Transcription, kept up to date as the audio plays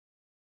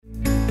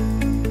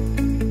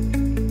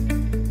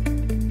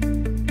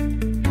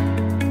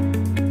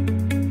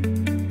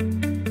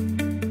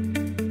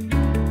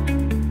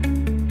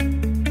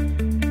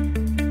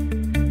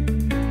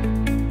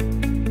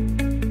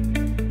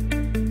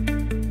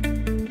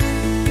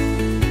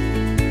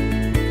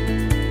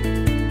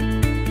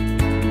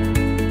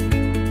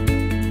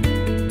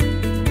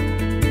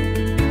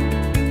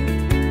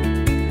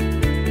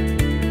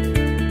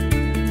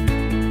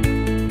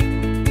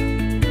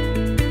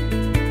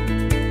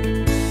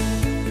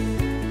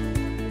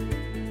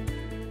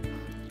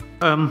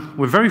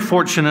We're very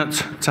fortunate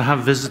to have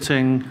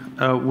visiting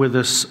with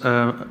us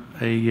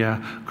a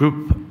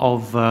group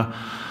of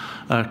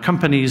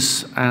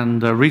companies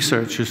and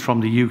researchers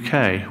from the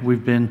UK.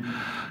 We've been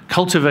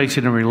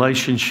cultivating a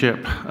relationship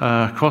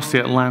across the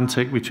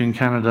Atlantic between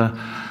Canada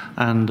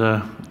and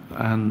the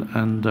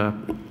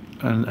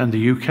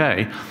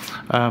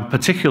UK,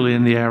 particularly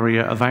in the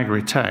area of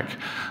AgriTech.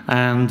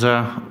 And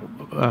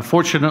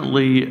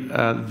fortunately,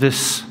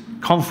 this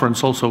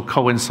conference also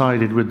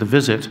coincided with the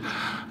visit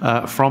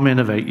from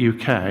Innovate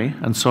UK.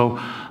 And so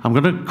I'm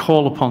going to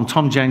call upon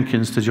Tom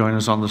Jenkins to join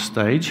us on the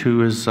stage,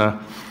 who is the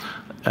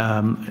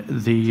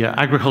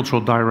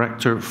Agricultural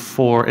Director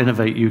for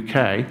Innovate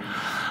UK.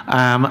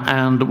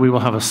 And we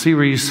will have a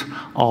series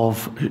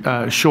of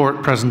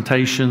short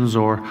presentations,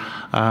 or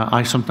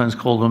I sometimes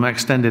call them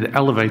extended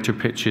elevator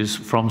pitches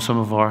from some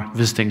of our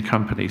visiting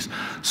companies.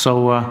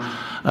 So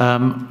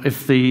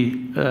if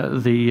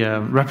the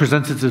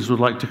representatives would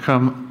like to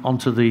come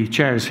onto the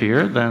chairs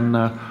here,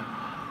 then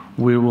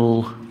we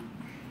will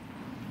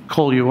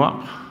call you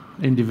up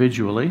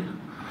individually.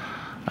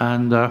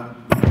 And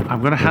I'm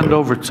going to hand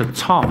over to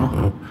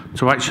Tom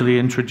to actually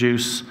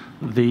introduce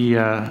the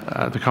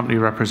company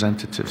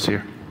representatives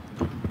here.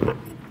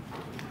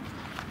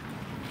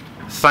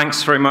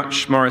 Thanks very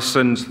much, Maurice,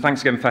 and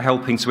thanks again for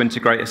helping to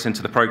integrate us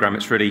into the programme.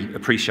 It's really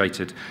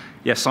appreciated.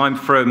 Yes, I'm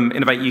from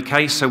Innovate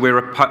UK, so we're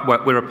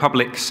a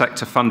public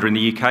sector funder in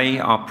the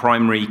UK. Our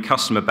primary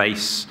customer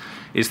base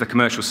is the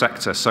commercial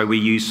sector, so we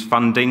use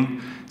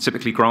funding,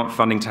 typically grant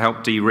funding, to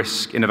help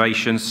de-risk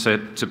innovations,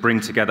 to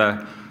bring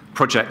together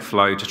project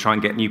flow to try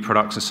and get new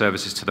products and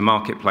services to the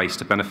marketplace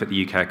to benefit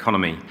the UK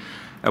economy.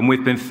 And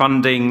we've been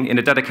funding in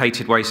a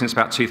dedicated way since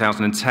about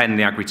 2010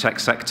 the agri-tech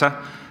sector.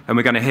 And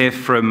we're going to hear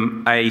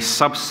from a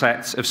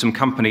subset of some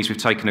companies we've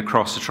taken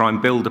across to try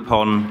and build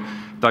upon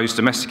those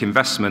domestic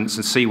investments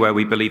and see where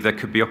we believe there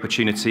could be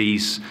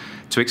opportunities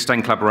to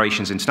extend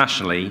collaborations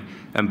internationally,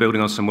 and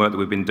building on some work that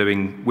we've been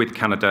doing with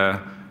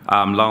Canada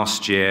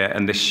last year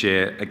and this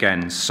year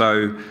again.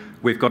 So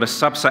we've got a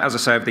subset, as I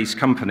say, of these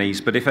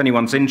companies, but if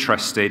anyone's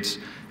interested,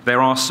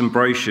 there are some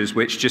brochures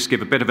which just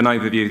give a bit of an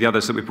overview of the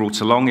others that we've brought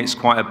along. It's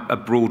quite a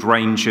broad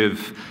range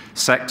of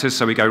sectors,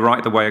 so we go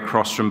right the way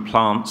across from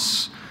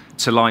plants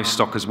to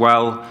livestock as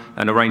well,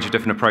 and a range of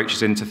different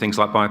approaches into things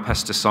like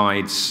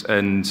biopesticides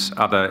and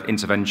other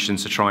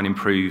interventions to try and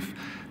improve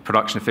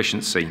production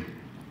efficiency.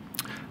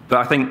 But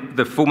I think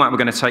the format we're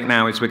going to take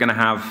now is we're going to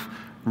have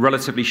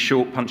relatively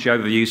short, punchy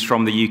overviews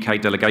from the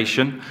UK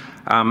delegation.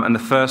 And the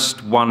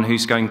first one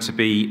who's going to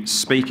be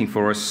speaking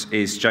for us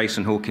is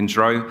Jason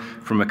Hawkins-Rowe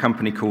from a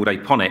company called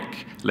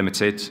Aponic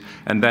Limited,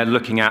 and they're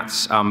looking at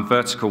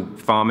vertical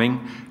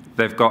farming.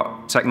 They've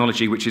got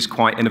technology which is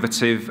quite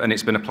innovative, and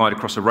it's been applied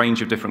across a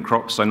range of different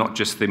crops, so not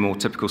just the more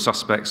typical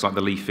suspects like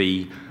the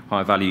leafy,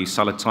 high-value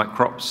salad-type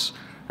crops.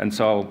 And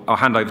so I'll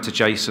hand over to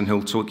Jason,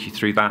 who'll talk you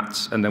through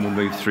that, and then we'll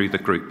move through the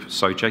group.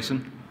 So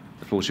Jason,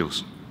 the floor's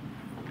yours.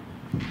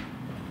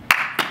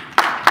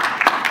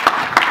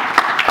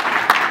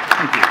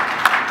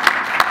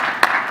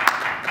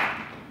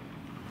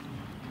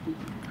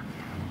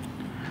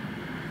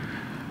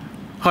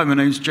 Hi, my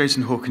name's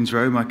Jason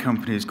Hawkins-Rowe. My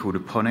company is called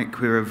Aponic.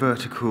 We're a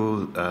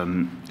vertical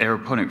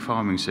aeroponic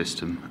farming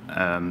system,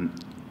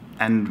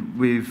 and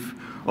we've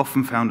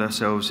often found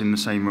ourselves in the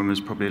same room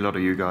as probably a lot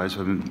of you guys.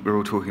 We're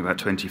all talking about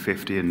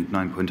 2050 and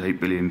 9.8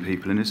 billion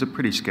people, and it's a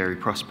pretty scary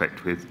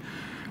prospect with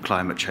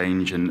climate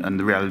change and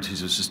the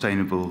realities of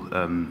sustainable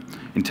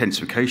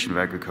intensification of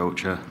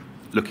agriculture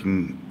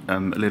looking a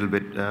little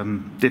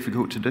bit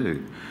difficult to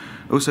do.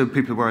 Also,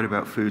 people are worried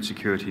about food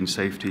security and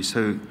safety,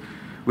 so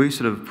we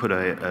sort of put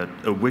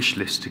a wish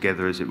list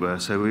together, as it were.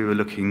 So we were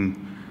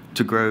looking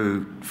to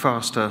grow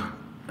faster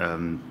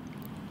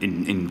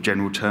in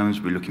general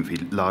terms. We're looking for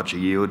larger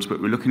yields, but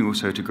we're looking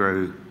also to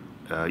grow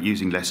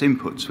using less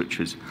inputs, which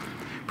was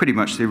pretty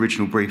much the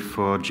original brief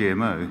for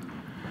GMO.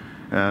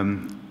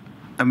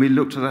 And we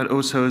looked at that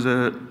also as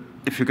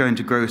if you're going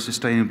to grow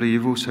sustainably,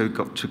 you've also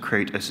got to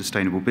create a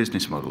sustainable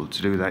business model.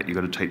 To do that, you've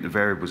got to take the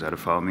variables out of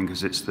farming,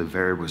 because it's the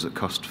variables that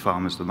cost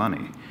farmers the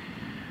money.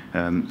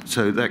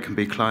 So that can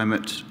be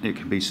climate, it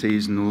can be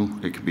seasonal,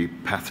 it can be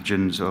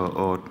pathogens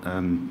or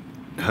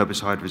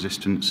herbicide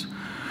resistance,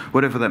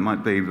 whatever that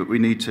might be, but we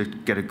need to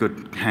get a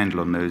good handle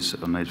on those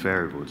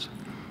variables.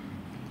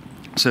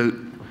 So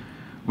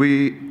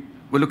we're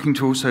looking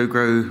to also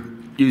grow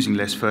using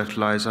less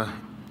fertilizer,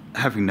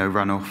 having no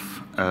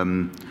runoff,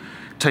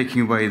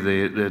 taking away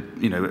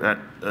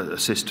a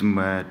system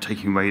where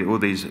taking away all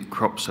these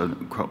crops or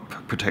crop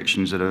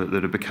protections that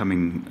are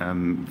becoming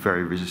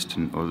very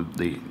resistant, or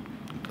the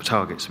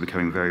targets are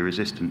becoming very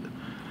resistant.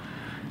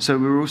 So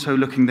we're also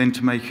looking then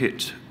to make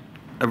it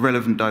a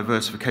relevant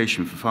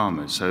diversification for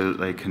farmers, so that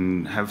they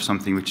can have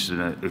something which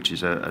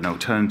is an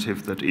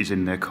alternative that is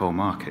in their core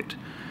market.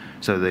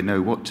 So they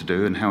know what to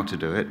do and how to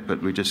do it,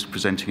 but we're just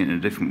presenting it in a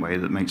different way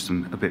that makes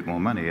them a bit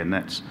more money, and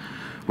that's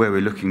where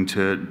we're looking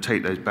to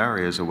take those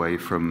barriers away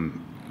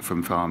from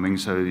farming,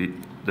 so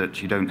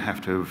that you don't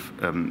have to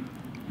have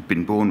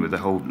been born with a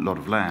whole lot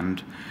of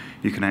land,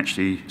 you can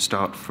actually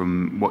start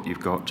from what you've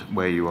got,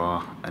 where you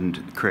are,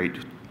 and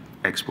create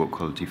export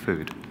quality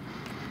food.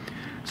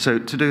 So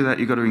to do that,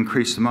 you've got to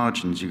increase the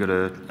margins. You've got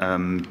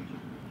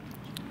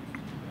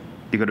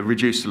to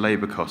reduce the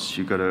labour costs.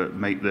 You've got to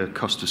make the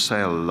cost of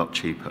sale a lot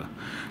cheaper.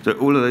 So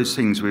all of those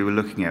things we were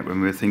looking at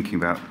when we were thinking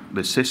about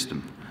the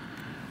system.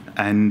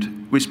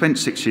 And we spent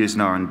 6 years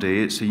in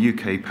R&D. It's a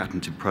UK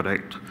patented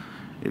product.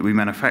 We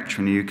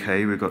manufacture in the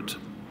UK. We've got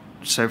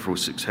several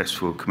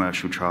successful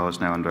commercial trials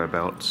now under our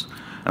belts.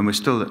 And we're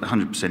still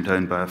 100%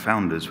 owned by our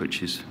founders,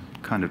 which is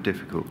kind of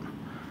difficult.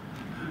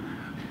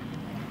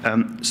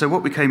 So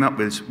what we came up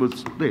with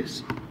was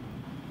this.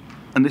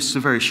 And this is a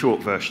very short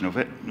version of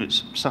it.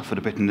 It's suffered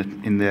a bit in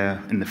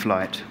the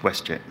flight,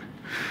 WestJet.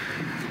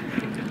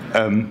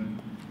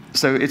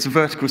 So it's a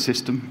vertical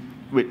system,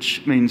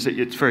 which means that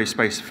it's very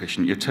space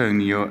efficient. You're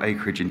turning your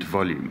acreage into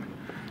volume.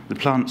 The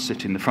plants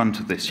sit in the front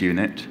of this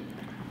unit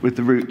with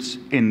the roots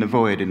in the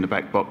void in the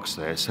back box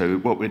there. So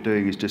what we're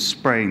doing is just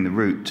spraying the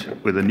root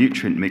with a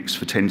nutrient mix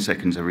for 10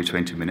 seconds every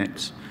 20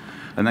 minutes.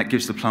 And that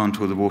gives the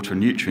plant all the water and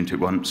nutrient it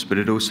wants, but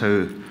it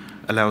also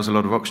allows a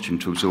lot of oxygen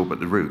to absorb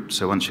at the root.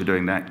 So once you're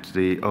doing that,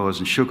 the oils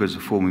and sugars are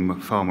forming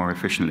far more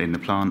efficiently in the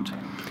plant.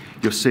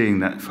 You're seeing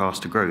that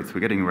faster growth.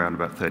 We're getting around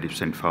about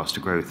 30%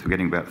 faster growth. We're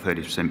getting about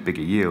 30%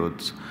 bigger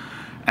yields.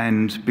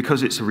 And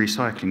because it's a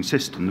recycling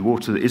system, the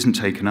water that isn't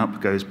taken up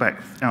goes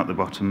back out the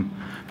bottom,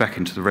 back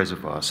into the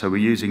reservoir. So we're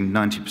using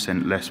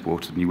 90% less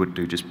water than you would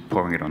do just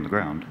pouring it on the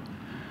ground.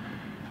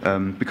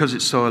 Because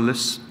it's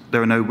soilless,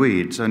 there are no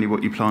weeds, only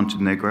what you planted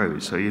in there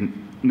grows. So you're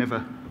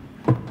never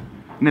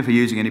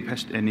using any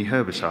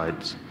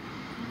herbicides.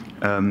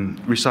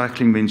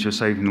 Recycling means you're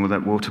saving all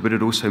that water, but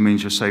it also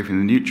means you're saving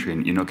the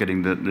nutrient. You're not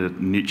getting the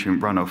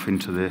nutrient runoff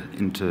into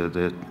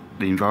the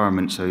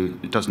environment, so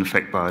it doesn't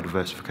affect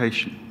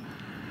biodiversification.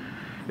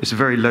 It's a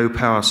very low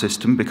power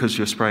system. Because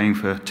you're spraying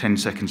for 10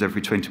 seconds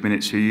every 20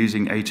 minutes, you're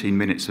using 18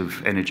 minutes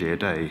of energy a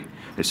day.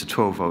 It's a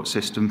 12-volt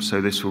system, so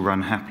this will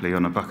run happily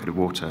on a bucket of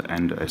water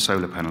and a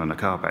solar panel and a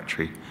car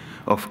battery,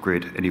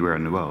 off-grid anywhere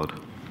in the world.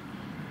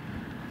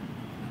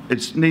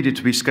 It's needed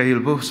to be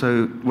scalable,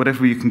 so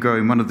whatever you can grow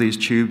in one of these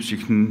tubes, you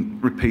can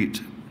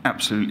repeat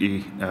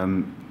absolutely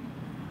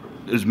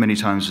as many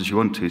times as you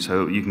want to.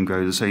 So you can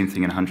grow the same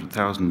thing in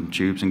 100,000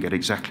 tubes and get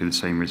exactly the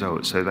same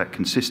results. So that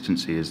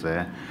consistency is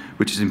there,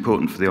 which is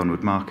important for the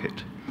onward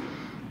market.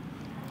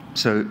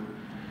 So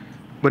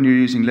when you're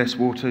using less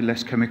water,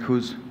 less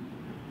chemicals,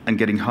 and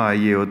getting higher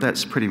yield,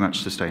 that's pretty much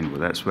sustainable.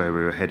 That's where we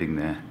were heading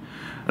there.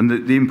 And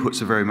the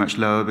inputs are very much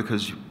lower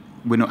because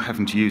we're not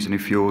having to use any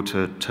fuel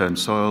to turn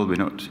soil.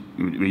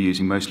 We're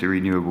using mostly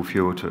renewable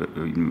fuel,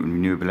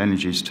 renewable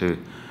energies to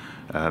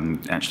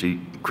actually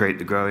create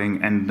the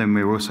growing. And then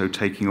we're also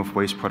taking off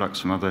waste products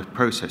from other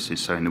processes.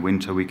 So in the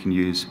winter, we can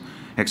use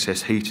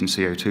excess heat and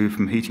CO2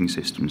 from heating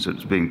systems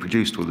that's being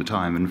produced all the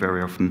time and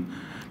very often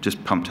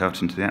just pumped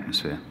out into the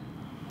atmosphere.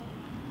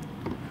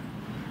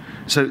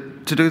 So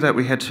to do that,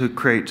 we had to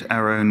create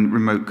our own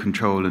remote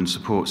control and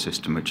support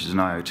system, which is an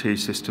IoT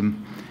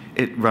system.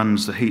 It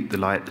runs the heat, the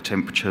light, the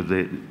temperature,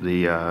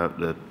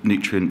 the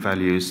nutrient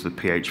values, the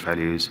pH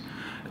values.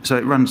 So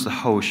it runs the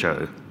whole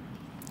show.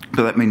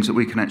 But that means that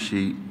we can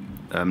actually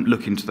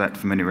look into that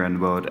from anywhere in the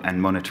world and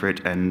monitor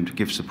it and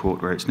give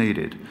support where it's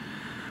needed.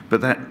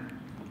 But that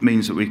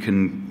means that we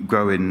can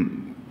grow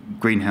in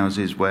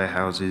greenhouses,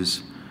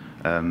 warehouses,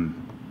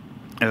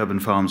 urban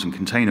farms and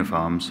container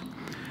farms.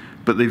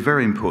 But the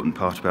very important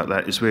part about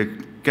that is we're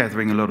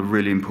gathering a lot of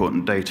really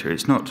important data.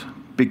 It's not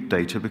big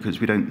data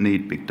because we don't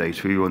need big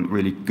data. We want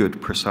really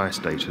good, precise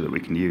data that we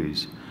can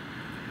use.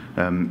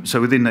 So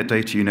within that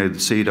data, you know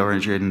the seed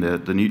origin,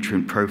 the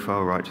nutrient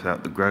profile right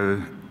throughout the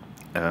grow,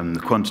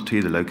 the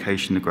quantity, the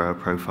location, the grower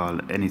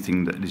profile,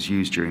 anything that is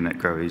used during that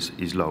grow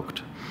is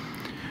logged.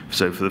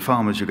 So for the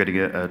farmers, you're getting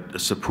a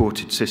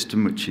supported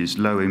system, which is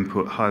low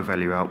input, high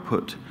value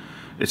output.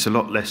 It's a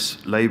lot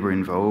less labor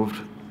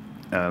involved.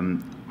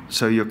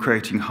 So you're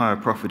creating higher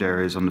profit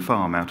areas on the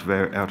farm out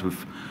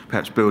of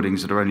perhaps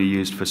buildings that are only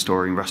used for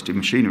storing rusty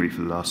machinery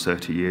for the last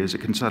 30 years.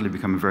 It can suddenly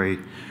become a very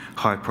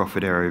high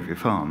profit area of your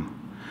farm.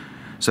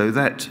 So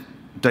that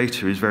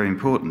data is very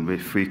important.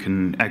 If we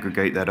can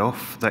aggregate that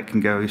off, that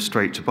can go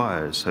straight to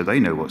buyers. So they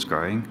know what's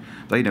growing,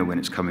 they know when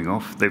it's coming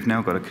off. They've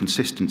now got a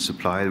consistent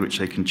supply which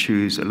they can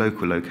choose a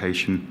local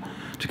location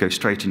to go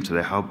straight into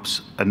their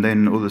hubs, and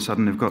then all of a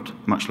sudden they've got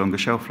much longer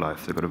shelf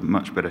life. They've got a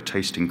much better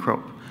tasting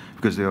crop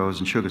because the oils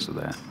and sugars are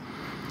there.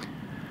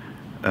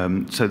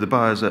 So the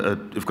buyers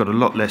have got a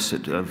lot less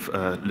of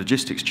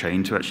logistics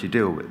chain to actually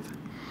deal with.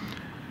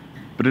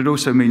 But it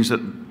also means that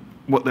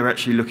what they're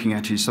actually looking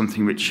at is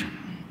something which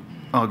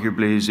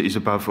arguably is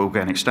above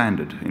organic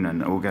standard. You know,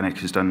 and organic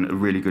has done a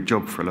really good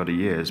job for a lot of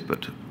years,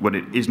 but what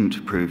it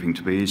isn't proving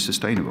to be is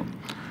sustainable.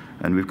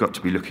 And we've got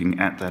to be looking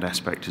at that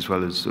aspect as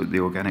well as the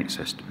organic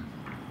system.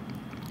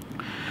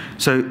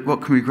 So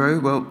what can we grow?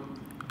 Well,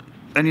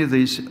 any of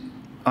these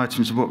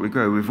items of what we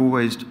grow, we've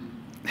always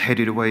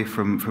headed away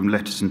from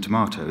lettuce and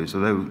tomatoes,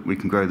 although we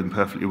can grow them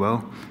perfectly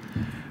well.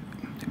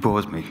 It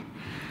bores me.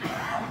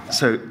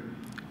 So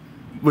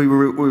we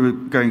were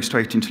going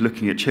straight into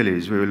looking at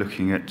chilies. We were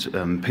looking at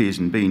peas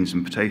and beans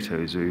and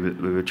potatoes. We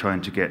were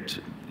trying to get,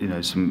 you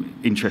know, some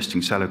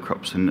interesting salad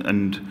crops.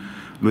 And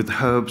with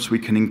herbs, we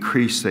can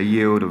increase their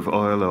yield of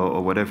oil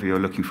or whatever you're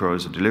looking for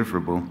as a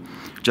deliverable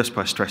just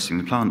by stressing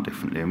the plant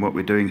differently. And what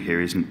we're doing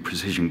here isn't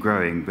precision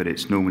growing, but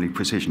it's normally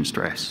precision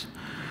stress.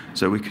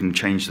 So we can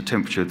change the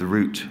temperature of the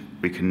root.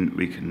 We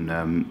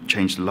can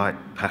change the light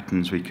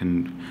patterns. We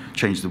can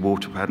change the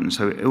water patterns.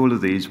 So all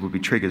of these will be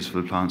triggers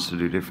for the plants to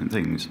do different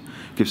things.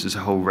 It gives us a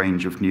whole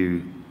range of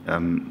new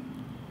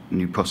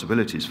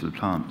possibilities for the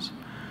plants.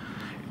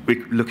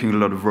 We're looking at a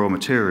lot of raw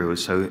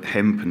materials. So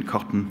hemp and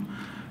cotton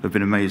have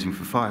been amazing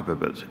for fibre,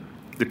 but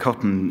the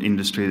cotton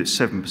industry, that's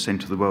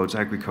 7% of the world's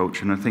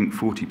agriculture, and I think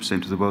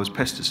 40% of the world's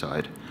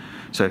pesticide.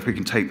 So if we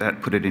can take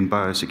that, put it in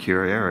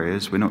biosecure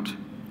areas, we're not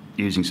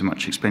using so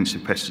much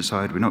expensive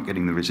pesticide, we're not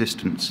getting the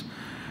resistance,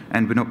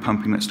 and we're not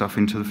pumping that stuff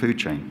into the food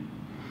chain.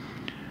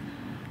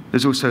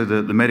 There's also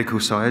the medical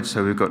side,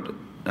 so we've got,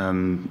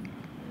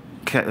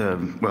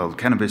 well,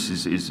 cannabis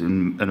is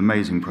an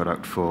amazing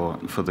product for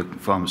the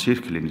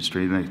pharmaceutical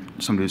industry.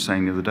 Somebody was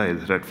saying the other day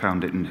that they'd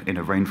found it in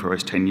a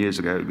rainforest 10 years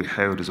ago. It would be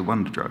hailed as a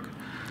wonder drug.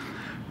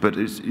 But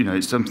it's, you know,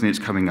 it's something that's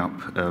coming up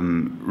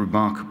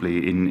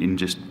remarkably in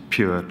just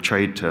pure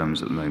trade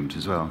terms at the moment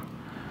as well.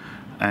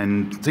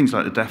 And things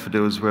like the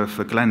daffodils were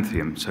for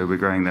galanthium, so we're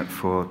growing that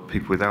for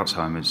people with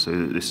Alzheimer's. So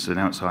this is an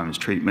Alzheimer's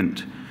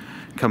treatment,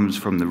 comes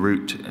from the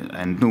root,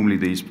 and normally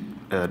these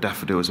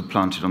daffodils are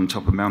planted on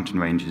top of mountain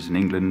ranges in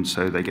England,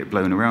 so they get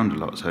blown around a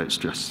lot, so it's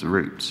just the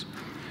roots.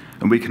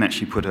 And we can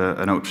actually put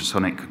an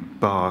ultrasonic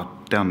bar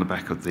down the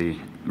back of the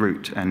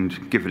root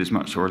and give it as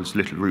much or as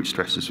little root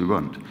stress as we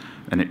want,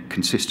 and it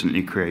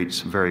consistently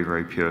creates very,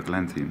 very pure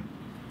galanthium.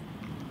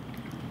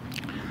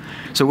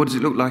 So what does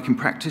it look like in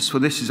practice?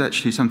 Well, this is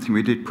actually something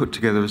we did put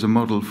together as a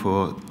model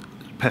for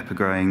pepper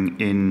growing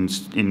in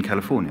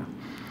California.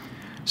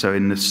 So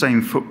in the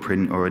same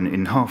footprint, or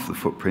in half the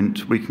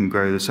footprint, we can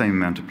grow the same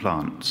amount of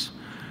plants.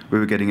 We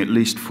were getting at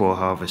least 4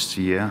 harvests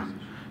a year.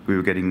 We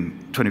were getting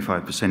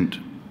 25%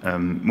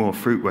 more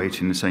fruit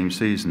weight in the same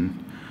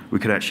season. We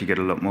could actually get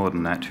a lot more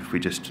than that if we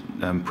just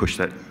push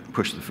a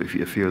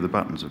few of the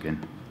buttons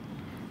again.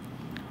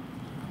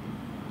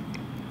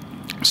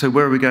 So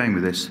where are we going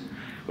with this?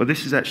 Well,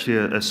 this is actually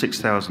a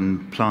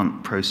 6,000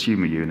 plant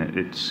prosumer unit.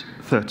 It's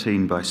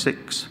 13 by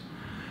 6.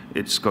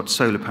 It's got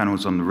solar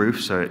panels on the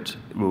roof, so it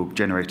will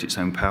generate its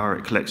own power.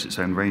 It collects its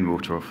own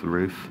rainwater off the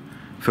roof,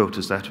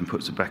 filters that, and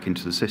puts it back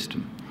into the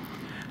system.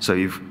 So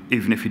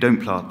even if you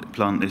don't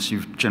plant this,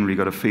 you've generally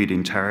got a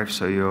feed-in tariff,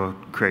 so you're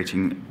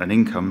creating an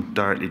income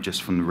directly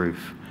just from the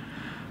roof.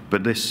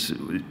 But this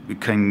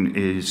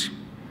is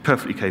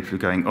perfectly capable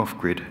of going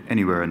off-grid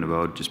anywhere in the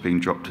world, just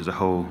being dropped as a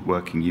whole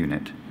working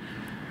unit.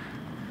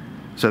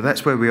 So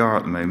that's where we are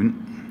at the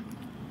moment.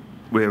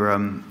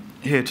 We're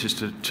here just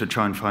to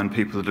try and find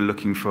people that are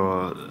looking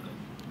for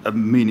a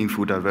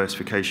meaningful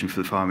diversification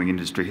for the farming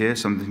industry here,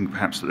 something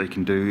perhaps that they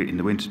can do in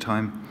the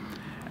wintertime,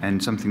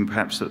 and something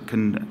perhaps that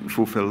can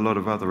fulfill a lot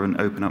of other and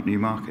open up new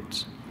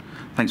markets.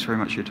 Thanks very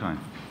much for your time.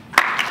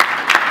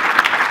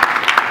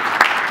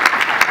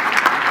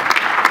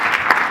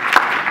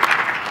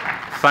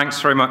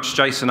 Thanks very much,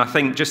 Jason. I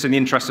think just in the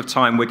interest of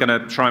time, we're going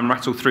to try and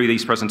rattle through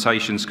these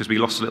presentations because we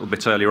lost a little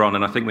bit earlier on,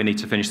 and I think we need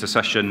to finish the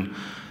session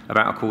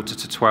about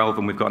 11:45,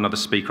 and we've got another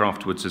speaker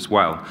afterwards as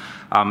well.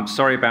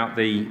 Sorry about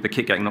the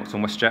kit getting knocked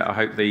on WestJet. I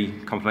hope the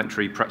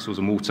complimentary pretzels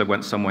and water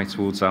went some way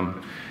towards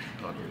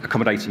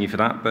accommodating you for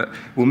that. But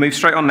we'll move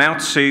straight on now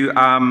to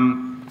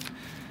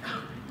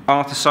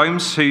Arthur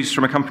Soames, who's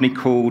from a company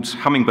called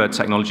Hummingbird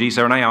Technologies.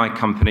 They're an AI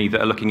company that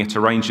are looking at a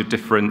range of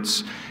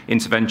different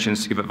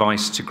interventions to give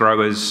advice to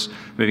growers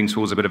moving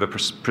towards a bit of a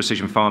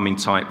precision farming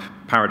type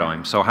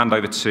paradigm. So I'll hand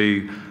over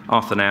to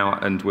Arthur now,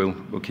 and we'll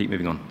keep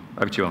moving on.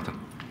 Over to you, Arthur.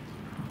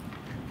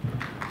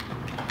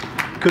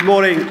 Good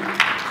morning.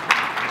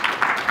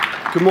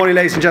 Good morning,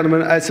 ladies and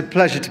gentlemen. It's a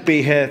pleasure to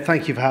be here.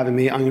 Thank you for having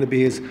me. I'm going to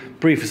be as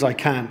brief as I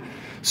can.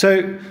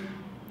 So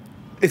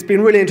it's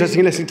been really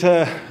interesting listening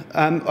to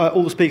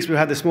all the speakers we've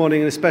had this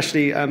morning, and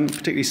especially,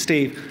 particularly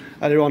Steve,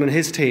 earlier on, and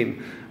his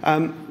team.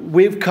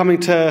 We're coming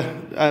to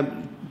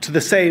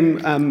the same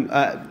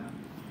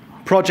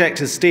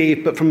project as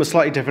Steve, but from a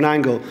slightly different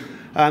angle.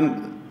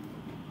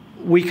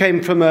 We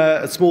came from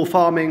a small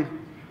farming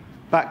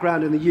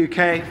background in the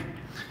UK,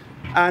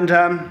 and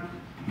a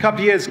couple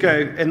of years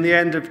ago, in the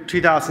end of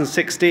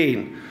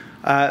 2016,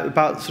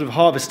 about sort of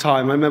harvest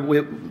time, I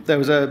remember there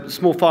was a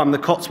small farm in the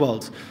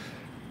Cotswolds,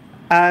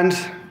 and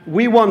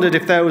we wondered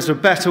if there was a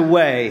better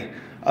way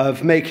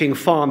of making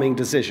farming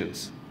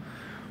decisions.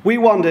 We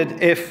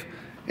wondered if,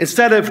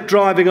 instead of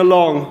driving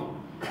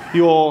along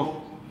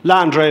your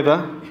Land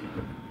Rover,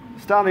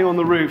 standing on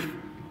the roof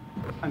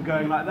and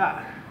going like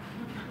that,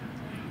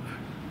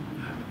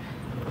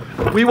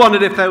 we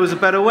wondered if there was a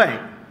better way.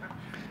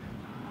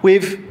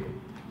 We've,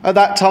 at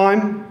that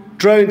time,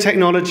 drone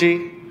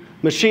technology,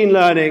 machine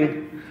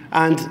learning,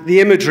 and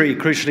the imagery,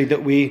 crucially,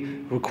 that we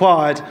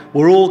required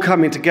were all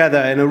coming together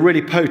in a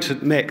really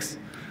potent mix.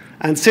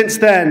 And since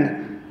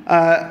then,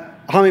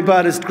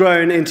 Hummingbird has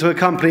grown into a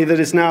company that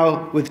is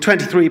now with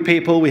 23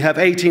 people. We have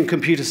 18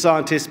 computer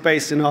scientists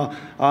based in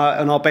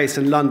our base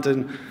in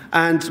London.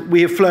 And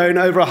we have flown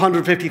over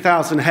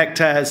 150,000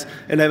 hectares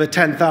in over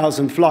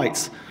 10,000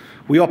 flights.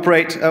 We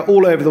operate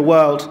all over the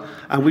world,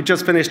 and we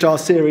just finished our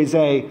Series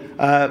A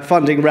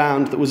funding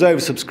round that was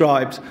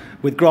oversubscribed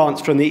with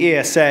grants from the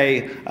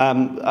ESA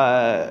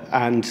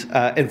and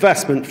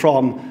investment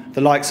from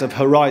the likes of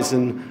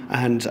Horizon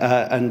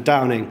and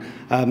Downing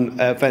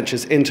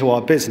Ventures into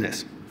our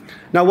business.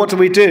 Now, what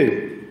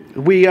do?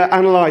 We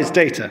analyze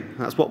data.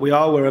 That's what we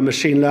are. We're a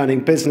machine learning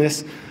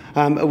business.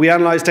 We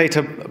analyze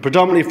data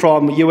predominantly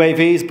from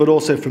UAVs, but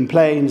also from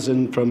planes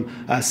and from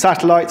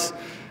satellites,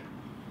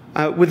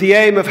 with the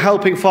aim of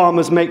helping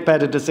farmers make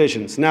better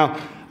decisions. Now,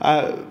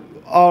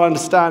 our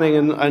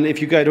understanding, and if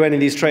you go to any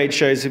of these trade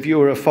shows, if you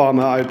were a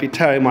farmer, I would be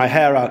tearing my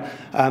hair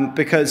out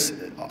because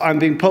I'm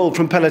being pulled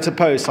from pillar to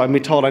post. I'm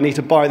being told I need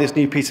to buy this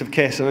new piece of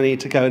kit and I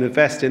need to go and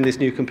invest in this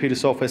new computer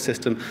software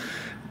system.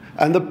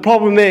 And the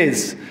problem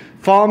is,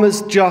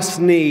 farmers just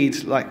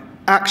need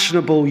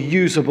actionable,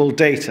 usable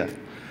data.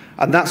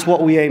 And that's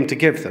what we aim to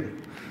give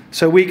them.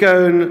 So we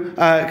go and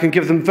can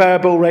give them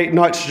variable rate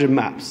nitrogen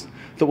maps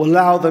that will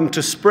allow them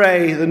to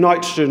spray the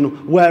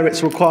nitrogen where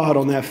it's required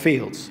on their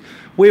fields.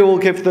 We will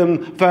give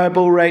them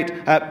variable rate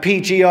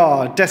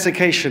PGR,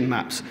 desiccation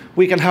maps.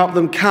 We can help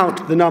them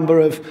count the number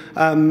of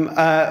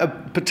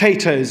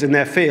potatoes in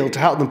their field to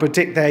help them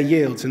predict their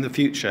yields in the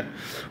future.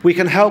 We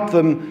can help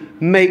them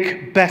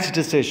make better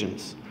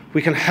decisions.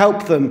 We can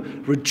help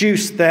them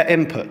reduce their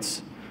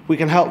inputs. We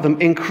can help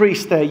them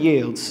increase their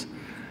yields.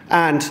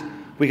 And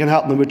we can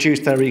help them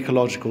reduce their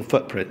ecological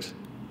footprint.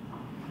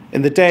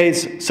 In the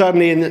days,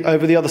 certainly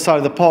over the other side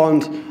of the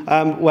pond,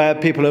 where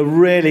people are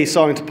really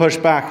starting to push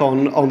back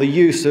on the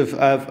use of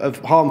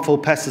harmful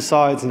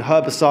pesticides and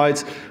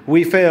herbicides,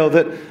 we feel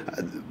that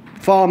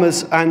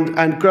farmers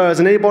and growers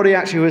and anybody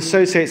actually who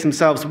associates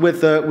themselves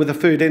with the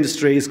food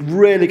industry is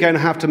really going to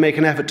have to make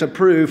an effort to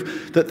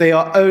prove that they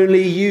are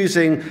only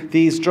using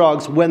these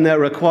drugs when they're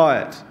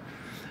required.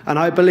 And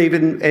I believe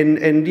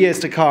in years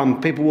to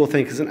come, people will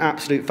think it's an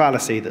absolute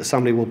fallacy that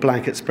somebody will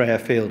blanket spray a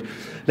field.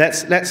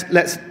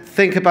 Let's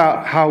think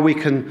about how we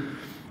can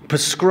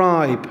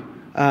prescribe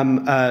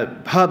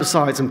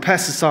herbicides and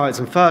pesticides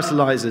and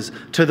fertilizers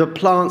to the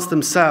plants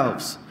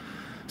themselves.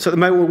 So at the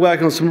moment, we're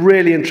working on some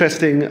really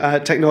interesting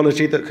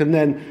technology that can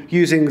then,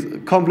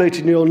 using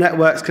convoluted neural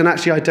networks, can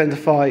actually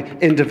identify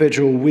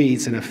individual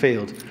weeds in a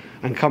field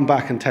and come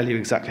back and tell you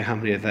exactly how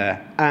many are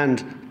there and,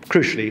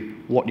 crucially,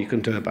 what you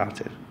can do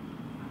about it.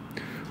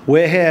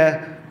 We're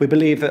here, we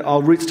believe that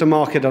our routes to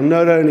market are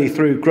not only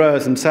through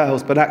growers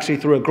themselves, but actually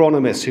through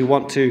agronomists who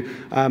want to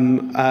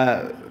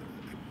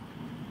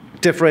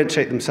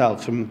differentiate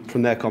themselves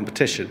from their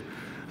competition.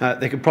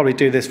 They could probably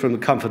do this from the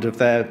comfort of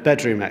their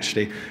bedroom,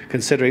 actually,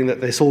 considering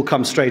that this all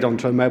comes straight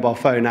onto a mobile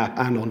phone app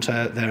and onto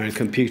their own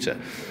computer.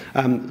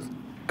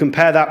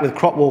 Compare that with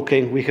crop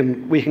walking. We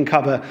can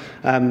cover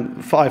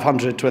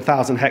 500 to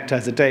 1,000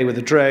 hectares a day with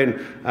a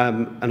drone,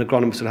 and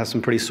agronomists will have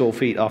some pretty sore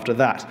feet after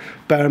that.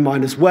 Bear in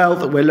mind as well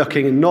that we're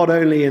looking not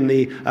only in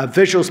the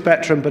visual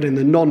spectrum, but in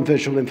the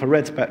non-visual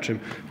infrared spectrum,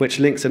 which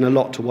links in a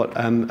lot to what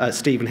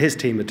Steve and his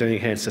team are doing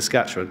here in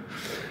Saskatchewan.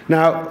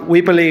 Now,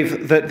 we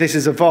believe that this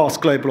is a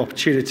vast global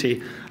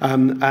opportunity,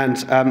 and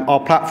our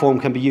platform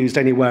can be used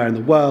anywhere in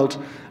the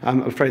world.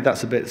 I'm afraid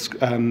that's a bit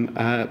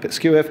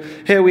skew.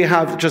 Here we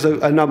have just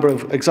a number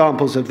of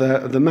examples of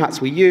the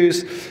maps we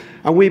use,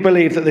 and we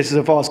believe that this is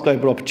a vast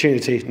global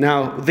opportunity.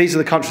 Now, these are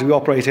the countries we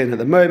operate in at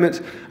the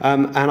moment,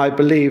 and I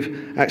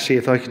believe, actually,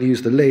 if I can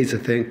use the laser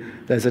thing,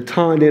 there's a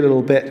tiny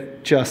little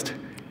bit just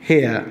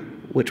here,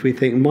 which we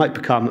think might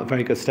become a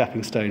very good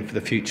stepping stone for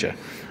the future.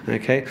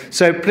 Okay,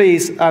 so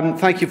please,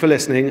 thank you for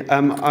listening.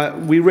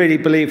 We really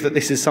believe that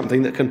this is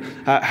something that can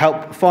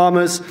help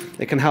farmers,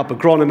 it can help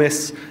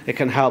agronomists, it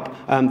can help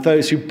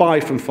those who buy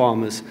from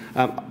farmers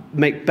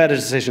make better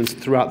decisions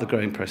throughout the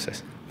growing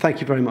process. Thank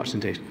you very much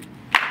indeed.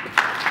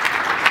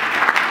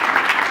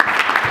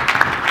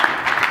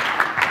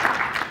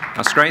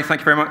 That's great.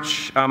 Thank you very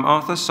much,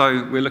 Arthur.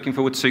 So we're looking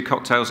forward to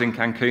cocktails in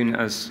Cancun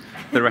as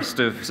the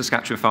rest of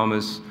Saskatchewan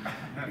farmers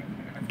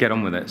get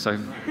on with it. So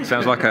it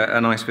sounds like a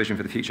nice vision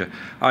for the future.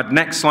 I'd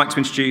next like to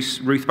introduce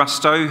Ruth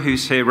Bastow,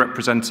 who's here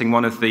representing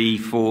one of the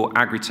 4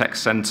 AgriTech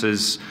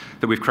centres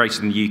that we've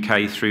created in the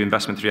UK through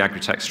investment through the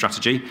AgriTech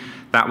strategy.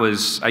 That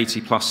was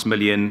 80+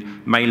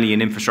 million, mainly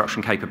in infrastructure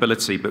and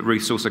capability, but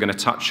Ruth's also going to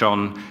touch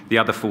on the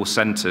other 4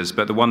 centres.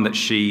 But the one that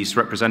she's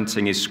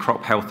representing is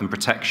Crop Health and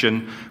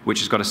Protection, which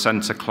has got a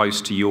centre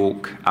close to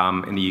York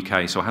in the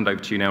UK. So I'll hand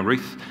over to you now,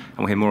 Ruth, and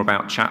we'll hear more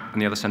about CHAP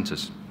and the other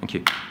centres. Thank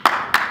you.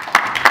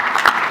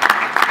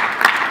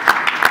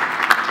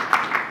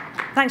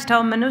 Thanks,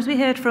 Tom. And as we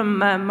heard from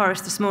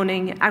Maurice this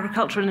morning,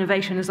 agricultural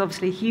innovation is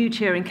obviously huge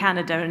here in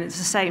Canada, and it's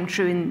the same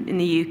true in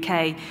the UK.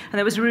 And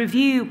there was a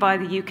review by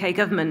the UK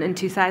government in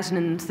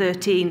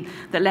 2013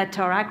 that led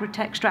to our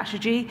AgriTech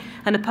strategy.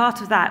 And a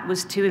part of that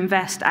was to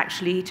invest,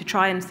 actually, to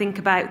try and think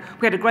about,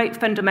 we had a great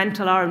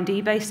fundamental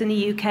R&D base in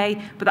the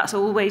UK, but that's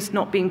always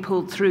not being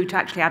pulled through to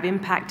actually have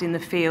impact in the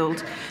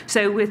field.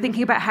 So we're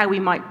thinking about how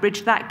we might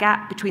bridge that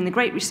gap between the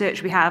great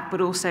research we have,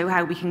 but also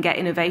how we can get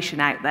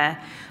innovation out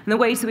there. And the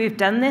ways that we've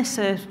done this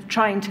are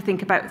trying to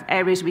think about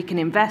areas we can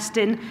invest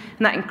in,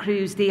 and that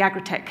includes the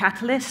AgriTech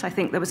Catalyst. I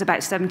think there was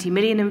about 70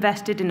 million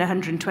invested in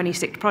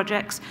 126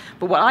 projects.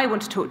 But what I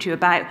want to talk to you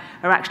about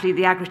are actually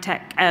the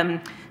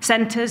AgriTech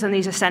centres, and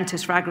these are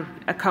centres for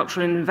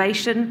agricultural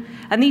innovation.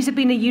 And these have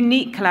been a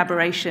unique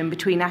collaboration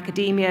between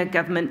academia,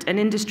 government, and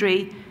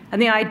industry.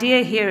 And the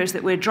idea here is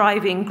that we're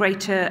driving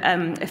greater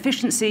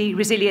efficiency,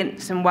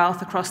 resilience, and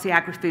wealth across the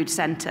agri-food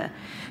centre.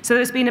 So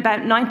there's been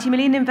about 90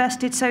 million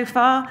invested so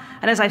far.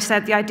 And as I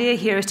said, the idea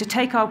here is to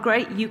take our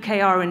great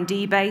UK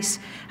R&D base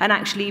and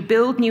actually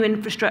build new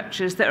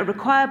infrastructures that are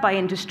required by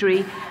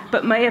industry,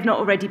 but may have not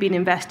already been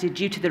invested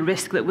due to the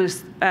risk that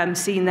was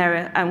seen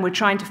there. And we're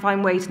trying to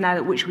find ways now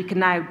at which we can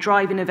now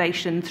drive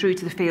innovation through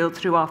to the field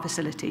through our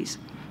facilities.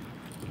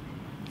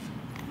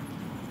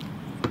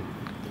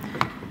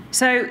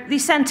 So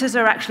these centres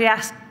are actually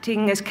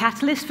acting as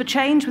catalysts for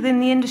change within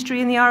the industry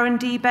and the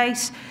R&D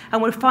base,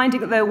 and we're finding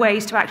that there are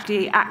ways to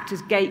actually act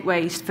as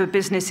gateways for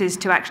businesses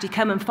to actually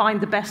come and find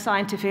the best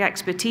scientific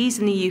expertise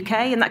in the UK,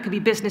 and that could be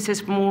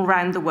businesses from all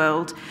around the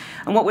world.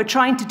 And what we're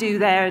trying to do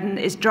there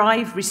is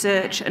drive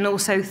research and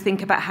also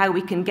think about how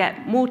we can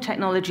get more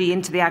technology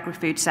into the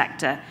agri-food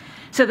sector.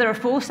 So there are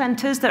 4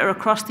 centres that are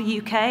across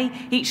the UK,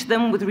 each of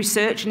them with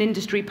research and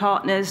industry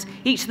partners,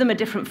 each of them a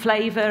different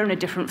flavour and a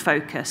different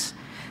focus.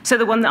 So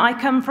the one that I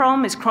come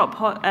from is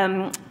crop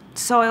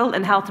soil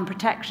and health and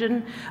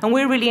protection, and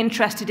we're really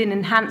interested in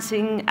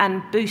enhancing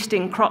and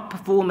boosting crop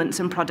performance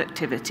and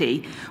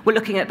productivity. We're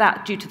looking at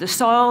that due to the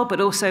soil, but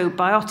also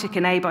biotic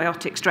and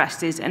abiotic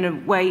stresses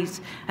in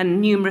ways and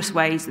numerous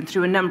ways and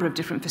through a number of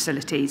different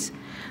facilities.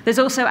 There's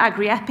also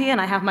AgriEpi, and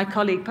I have my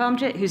colleague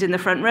Parmjit, who's in the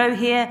front row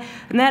here,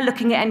 and they're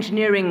looking at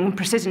engineering and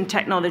precision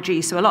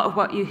technology, so a lot of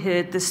what you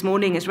heard this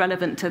morning is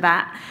relevant to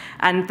that,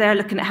 and they're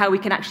looking at how we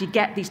can actually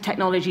get these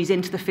technologies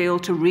into the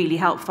field to really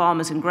help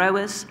farmers and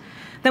growers.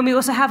 Then we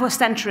also have a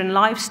centre in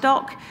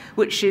livestock,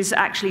 which is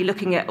actually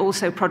looking at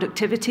also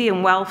productivity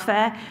and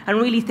welfare, and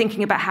really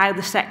thinking about how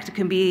the sector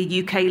can be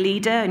a UK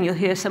leader, and you'll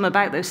hear some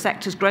about those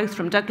sectors' growth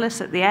from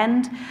Douglas at the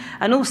end.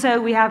 And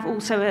also we have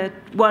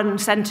one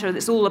centre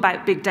that's all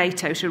about big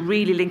data, so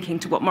really linking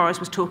to what Maurice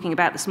was talking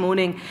about this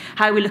morning,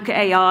 how we look at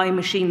AI,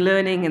 machine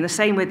learning, in the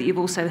same way that you've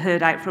also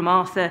heard out from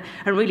Arthur,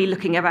 and really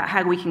looking about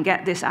how we can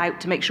get this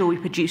out to make sure we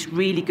produce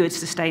really good,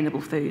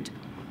 sustainable food.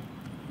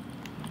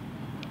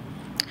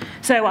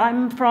 So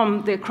I'm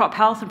from the crop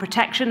health and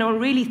protection, and we're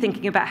really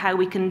thinking about how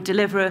we can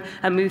deliver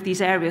and move these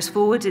areas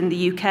forward in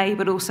the UK,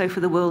 but also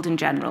for the world in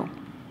general.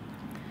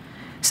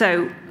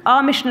 So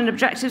our mission and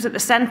objectives at the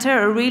centre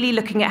are really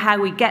looking at how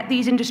we get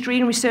these industry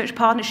and research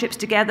partnerships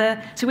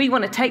together. So we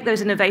want to take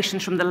those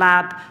innovations from the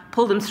lab,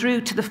 pull them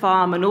through to the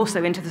farm and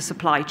also into the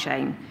supply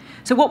chain.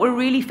 So what we're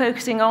really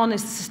focusing on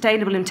is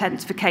sustainable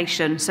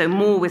intensification, so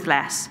more with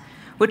less.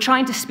 We're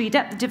trying to speed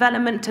up the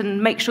development and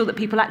make sure that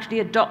people actually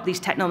adopt these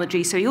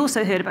technologies. So you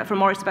also heard from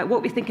Maurice about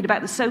what we're thinking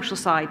about the social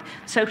side,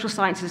 social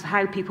sciences,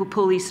 how people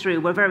pull these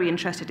through. We're very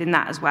interested in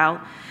that as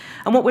well.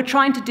 And what we're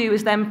trying to do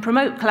is then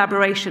promote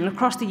collaboration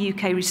across the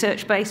UK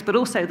research base, but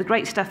also the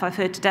great stuff I've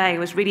heard today. I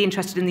was really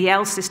interested in the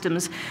L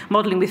systems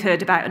modelling we've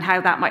heard about and how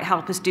that might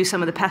help us do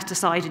some of the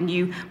pesticide and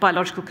new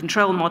biological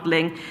control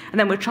modelling. And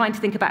then we're trying to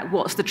think about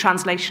what's the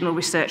translational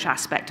research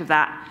aspect of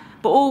that,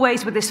 but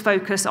always with this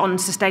focus on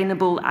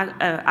sustainable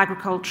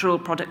agricultural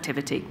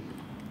productivity.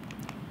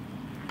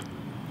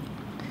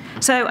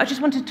 So I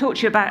just wanted to talk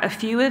to you about a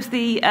few of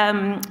the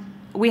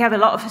we have a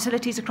lot of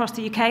facilities across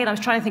the UK, and I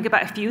was trying to think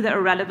about a few that are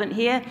relevant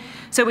here.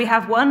 So we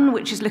have one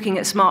which is looking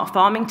at smart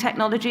farming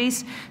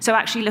technologies, so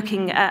actually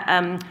looking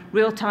at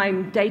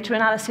real-time data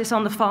analysis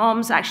on the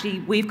farms.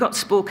 Actually, we've got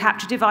spore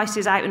capture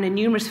devices out in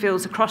numerous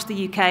fields across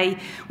the UK.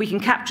 We can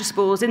capture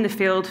spores in the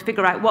field,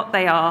 figure out what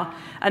they are,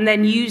 and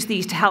then use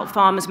these to help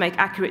farmers make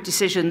accurate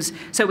decisions.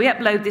 So we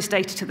upload this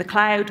data to the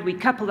cloud, we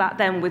couple that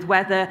then with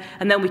weather,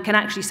 and then we can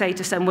actually say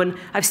to someone,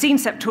 I've seen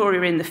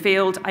Septoria in the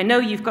field, I know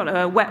you've got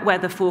a wet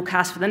weather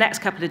forecast for the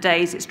next couple of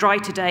days, it's dry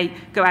today,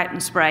 go out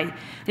and spray.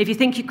 And if you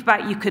think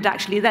about, you could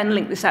actually then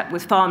link this up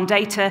with farm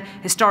data,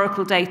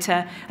 historical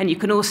data, and you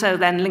can also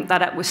then link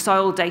that up with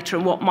soil data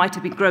and what might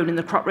have been grown in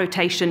the crop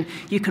rotation.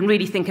 You can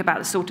really think about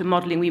the sort of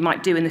modelling we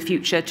might do in the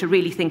future to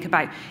really think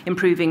about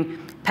improving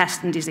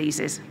pests and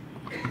diseases.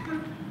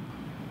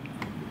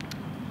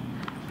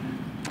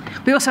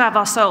 We also have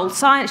our soil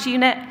science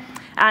unit,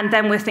 and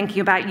then we're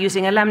thinking about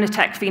using a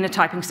LemnaTech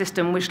phenotyping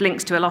system which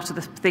links to a lot of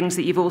the things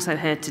that you've also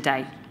heard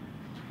today.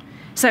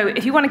 So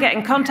if you want to get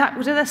in contact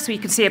with us, so you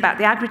can see about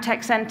the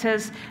AgriTech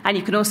centres, and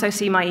you can also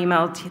see my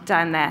email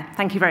down there.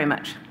 Thank you very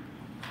much.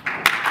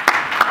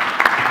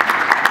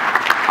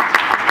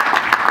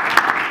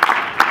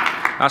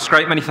 That's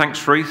great. Many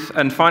thanks, Ruth.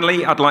 And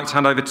finally, I'd like to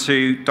hand over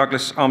to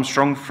Douglas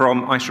Armstrong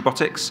from ICE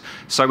Robotics.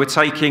 So we're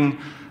taking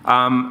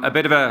a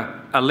bit of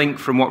a link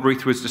from what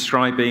Ruth was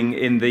describing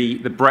in the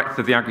breadth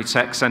of the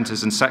AgriTech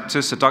centres and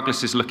sectors. So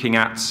Douglas is looking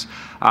at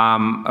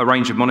a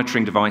range of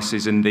monitoring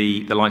devices in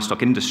the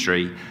livestock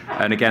industry.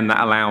 And again,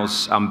 that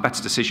allows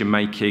better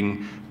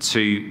decision-making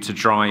to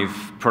drive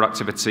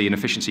productivity and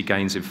efficiency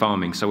gains in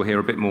farming. So we'll hear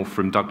a bit more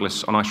from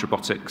Douglas on ICE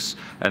Robotics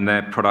and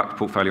their product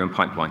portfolio and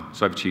pipeline.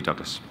 So over to you,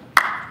 Douglas.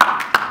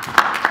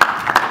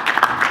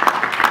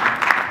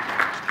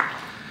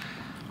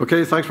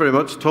 Okay, thanks very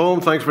much,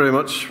 Tom. Thanks very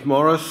much,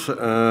 Morris.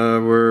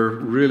 We're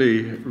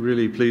really,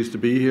 really pleased to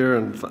be here,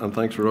 and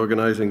thanks for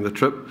organising the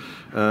trip.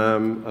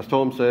 As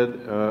Tom said,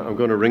 I'm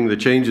going to ring the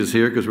changes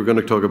here because we're going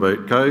to talk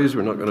about cows.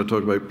 We're not going to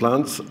talk about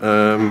plants.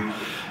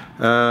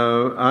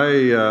 I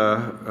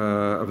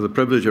have the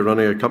privilege of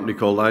running a company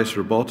called ICE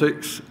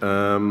Robotics,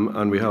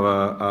 and we have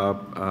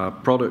a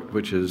product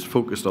which is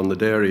focused on the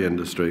dairy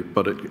industry,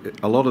 but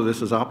a lot of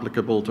this is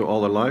applicable to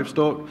all the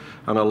livestock,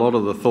 and a lot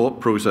of the thought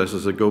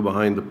processes that go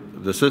behind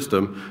the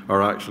system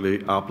are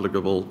actually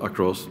applicable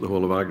across the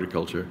whole of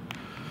agriculture.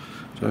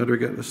 So how do we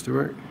get this to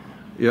work?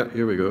 Yeah,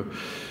 here we go.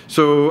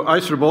 So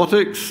ICE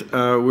Robotics,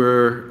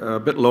 we're a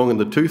bit long in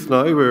the tooth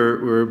now.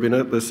 We've been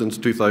at this since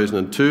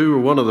 2002.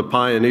 We're one of the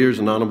pioneers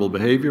in animal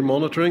behaviour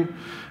monitoring,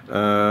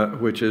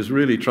 which is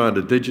really trying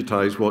to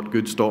digitise what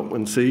good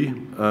stockmen see.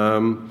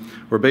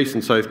 We're based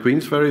in South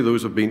Queensferry.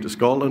 Those who have been to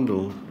Scotland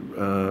will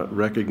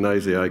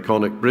recognise the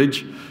iconic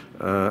bridge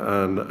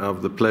and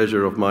have the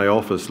pleasure of my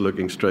office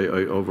looking straight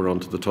out over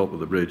onto the top of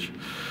the bridge.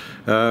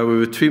 We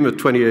have a team of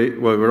 28,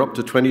 well, we're up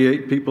to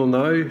 28 people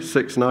now,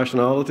 6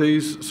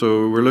 nationalities,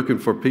 so we're looking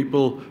for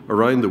people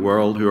around the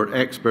world who are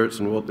experts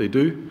in what they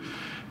do.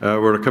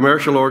 We're a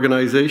commercial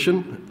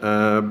organisation,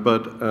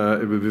 but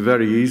it would be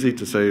very easy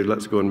to say,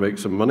 let's go and make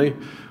some money.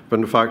 But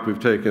in fact, we've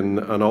taken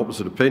an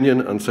opposite opinion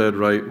and said,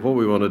 right, what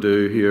we want to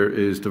do here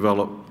is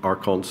develop our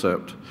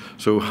concept.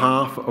 So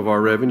half of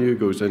our revenue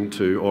goes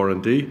into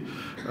R&D,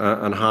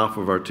 and half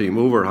of our team,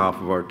 over half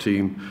of our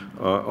team,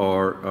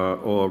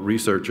 are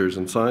researchers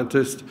and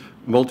scientists,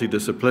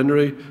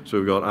 multidisciplinary. So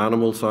we've got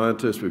animal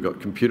scientists, we've got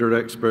computer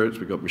experts,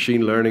 we've got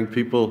machine learning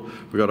people,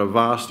 we've got a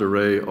vast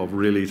array of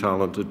really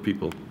talented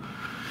people.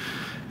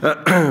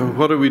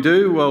 What do we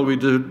do? Well, we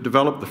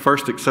developed the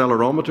first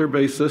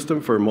accelerometer-based system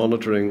for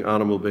monitoring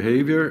animal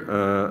behaviour,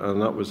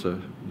 and that was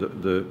the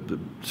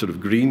sort of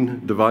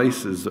green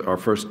device is our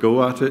first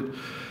go at it.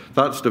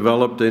 That's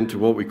developed into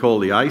what we call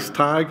the ICE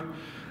tag.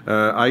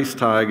 ICE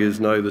tag is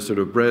now the sort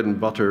of bread and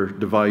butter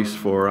device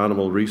for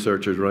animal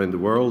researchers around the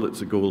world.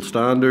 It's a gold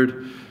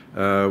standard.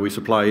 We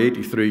supply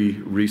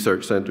 83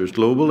 research centres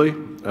globally.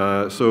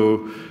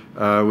 We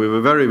have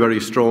a very, very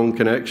strong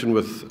connection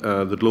with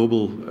the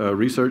global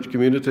research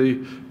community,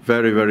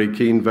 very, very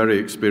keen, very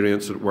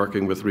experienced at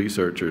working with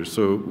researchers.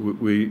 So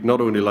we not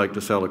only like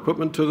to sell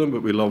equipment to them,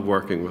 but we love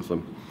working with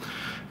them.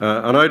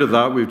 And out of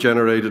that, we've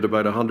generated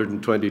about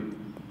 120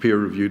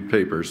 peer-reviewed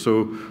papers.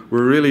 So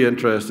we're really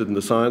interested in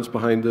the science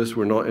behind this.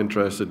 We're not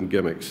interested in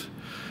gimmicks.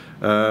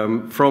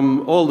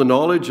 From all the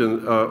knowledge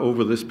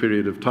over this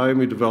period of time,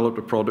 we developed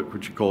a product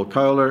which we call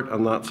Cow Alert,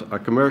 and that's a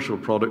commercial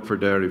product for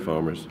dairy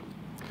farmers.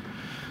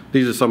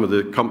 These are some of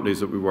the companies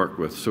that we work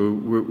with. So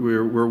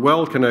we're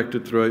well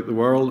connected throughout the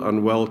world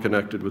and well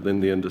connected within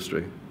the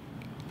industry.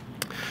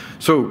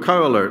 So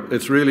Cow Alert,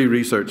 it's really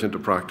research into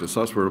practice.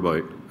 That's what we're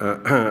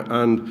about.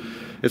 And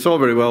it's all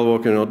very well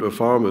walking onto a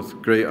farm with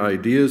great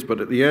ideas,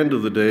 but at the end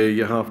of the day,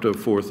 you have to have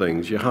 4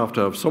 things. You have to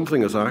have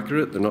something that's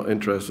accurate. They're not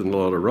interested in a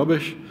lot of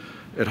rubbish.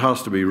 It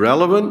has to be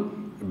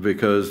relevant,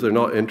 because they're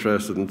not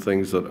interested in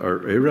things that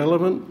are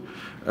irrelevant.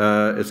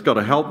 It's got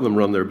to help them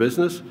run their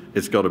business.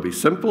 It's got to be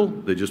simple.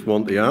 They just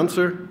want the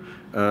answer.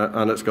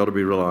 And it's got to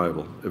be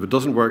reliable. If it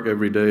doesn't work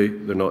every day,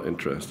 they're not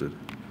interested.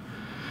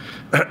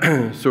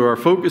 So our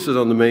focus is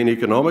on the main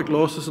economic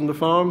losses in the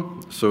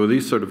farm. So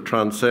these sort of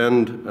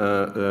transcend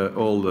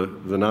all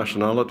the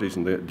nationalities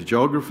and the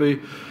geography.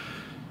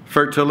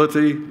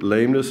 Fertility,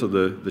 lameness of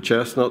the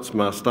chestnuts,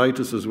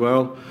 mastitis as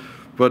well.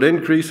 But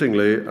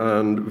increasingly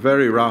and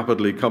very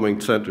rapidly coming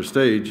center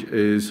stage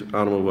is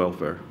animal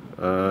welfare.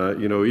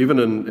 You know, even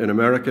in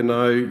America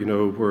now, you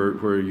know,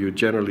 where you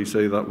generally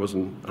say that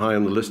wasn't high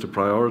on the list of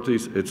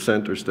priorities, it's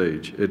center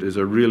stage. It is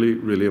a really,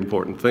 really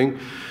important thing.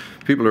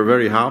 People are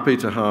very happy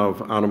to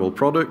have animal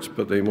products,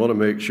 but they want to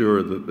make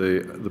sure that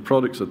the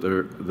products that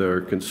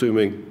they're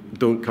consuming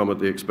don't come at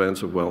the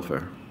expense of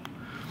welfare.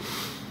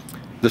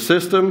 The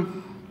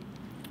system,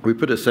 we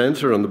put a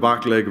sensor on the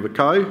back leg of a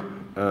cow.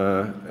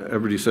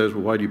 Everybody says,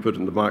 well, why do you put it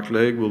in the back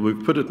leg? Well,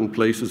 we've put it in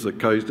places that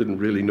cows didn't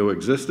really know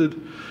existed.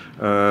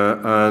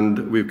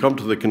 And we've come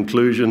to the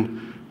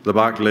conclusion the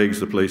back leg's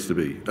the place to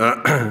be.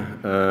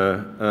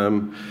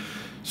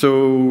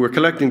 So we're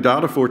collecting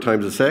data 4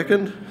 times a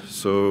second.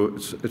 So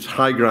it's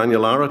high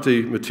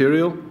granularity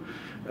material.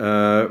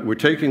 We're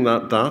taking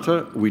that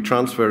data, we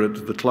transfer it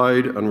to the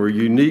cloud, and we're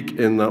unique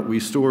in that we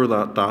store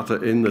that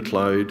data in the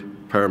cloud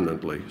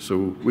permanently.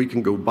 So we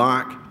can go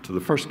back to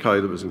the first cow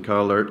that was in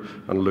Cow Alert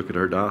and look at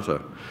her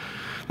data.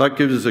 That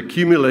gives us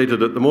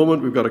accumulated, at the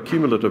moment, we've got a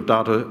cumulative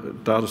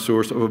data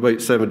source of about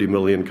 70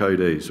 million cow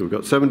days. So we've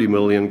got 70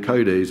 million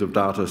cow days of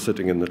data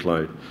sitting in the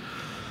cloud.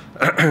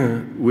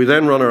 We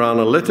then run our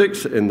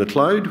analytics in the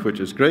cloud, which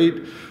is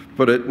great,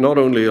 but it not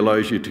only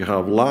allows you to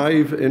have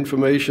live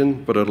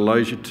information, but it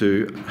allows you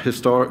to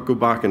go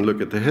back and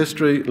look at the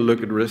history,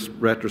 look at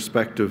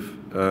retrospective,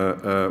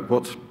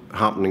 what's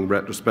happening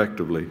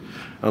retrospectively.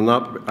 And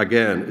that,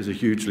 again, is a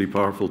hugely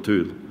powerful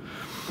tool.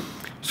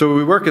 So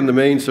we work in the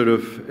main sort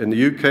of, in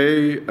the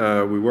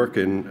UK, we work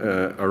in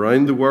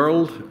around the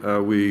world.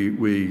 We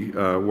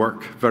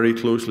work very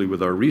closely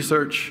with our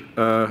research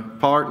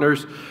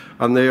partners,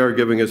 and they are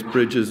giving us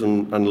bridges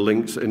and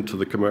links into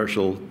the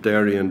commercial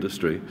dairy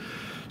industry.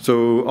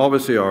 So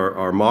obviously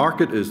our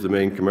market is the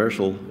main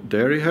commercial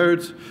dairy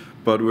herds,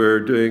 but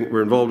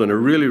we're involved in a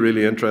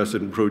really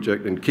interesting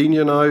project in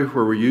Kenya now,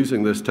 where we're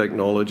using this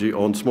technology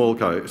on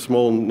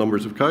small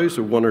numbers of cows,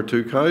 so 1 or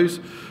 2 cows.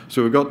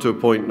 So we've got to a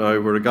point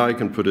now where a guy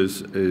can put a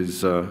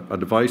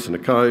device in a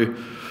cow.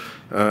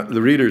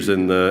 The reader's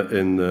in the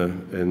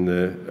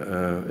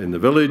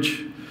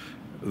village.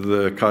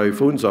 The cow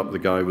phones up the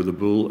guy with the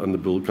bull, and the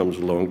bull comes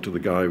along to the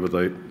guy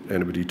without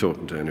anybody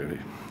talking to anybody.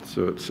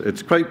 So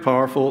it's quite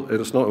powerful.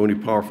 It's not only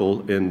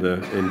powerful in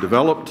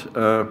developed.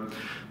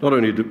 Not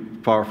only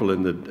powerful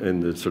in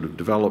the sort of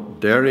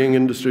developed dairying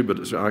industry, but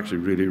it's actually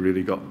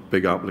really got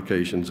big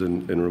applications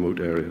in remote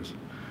areas.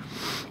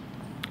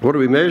 What are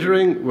we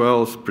measuring?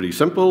 Well, it's pretty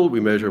simple. We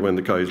measure when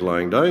the cow's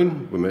lying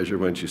down, we measure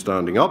when she's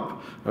standing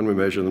up, and we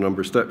measure the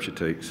number of steps she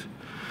takes.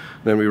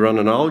 Then we run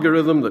an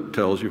algorithm that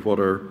tells you what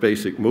her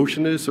basic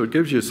motion is, so it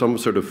gives you some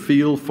sort of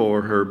feel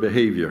for her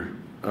behavior.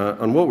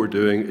 And what we're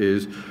doing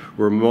is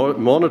we're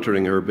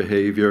monitoring her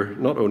behavior,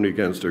 not only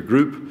against her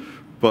group,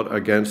 but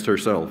against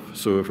herself.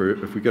 So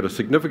if we get a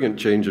significant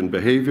change in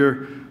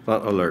behavior,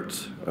 that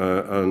alerts,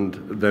 and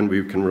then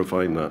we can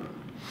refine that.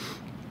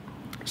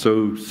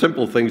 So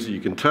simple things that you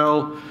can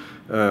tell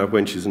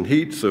when she's in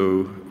heat.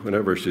 So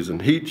whenever she's in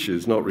heat,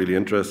 she's not really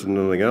interested in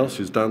anything else.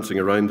 She's dancing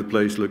around the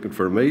place looking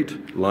for a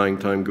mate. Lying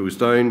time goes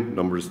down,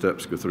 number of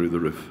steps go through the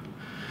roof.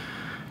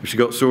 If she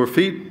got sore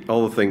feet,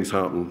 all the things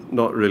happen.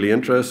 Not really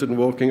interested in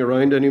walking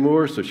around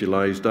anymore, so she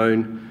lies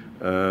down.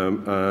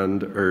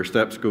 And her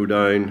steps go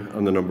down,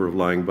 and the number of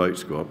lying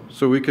bouts go up.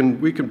 So we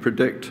can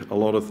predict a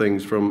lot of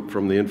things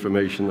from the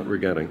information that we're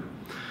getting.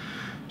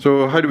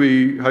 So how do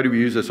we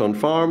use this on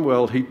farm?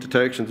 Well, heat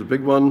detection is a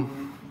big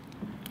one.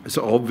 It's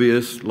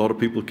obvious, a lot of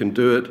people can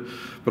do it,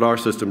 but our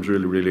system's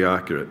really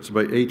accurate. It's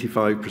about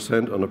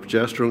 85% on a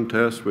progesterone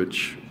test,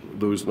 which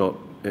those not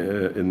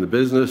in the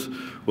business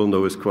will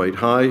know is quite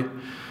high.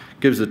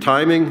 Gives the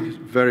timing,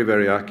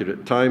 very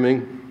accurate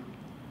timing.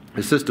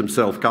 The system's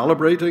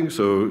self-calibrating,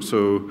 so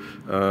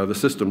the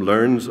system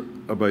learns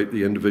about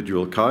the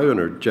individual cow and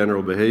her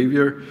general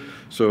behavior.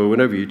 So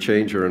whenever you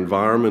change her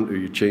environment or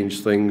you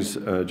change things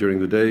during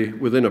the day,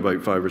 within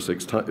about 5 or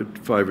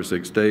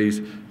 6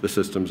 days, the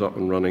system's up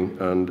and running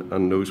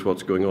and knows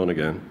what's going on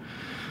again.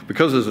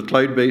 Because it's a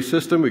cloud-based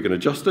system, we can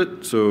adjust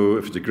it. So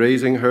if it's a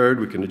grazing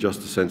herd, we can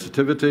adjust the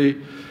sensitivity.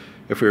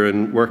 If we're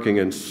working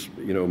in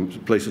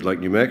places like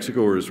New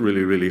Mexico where it's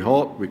really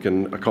hot, we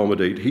can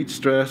accommodate heat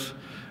stress.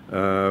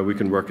 We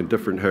can work in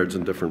different herds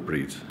and different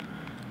breeds.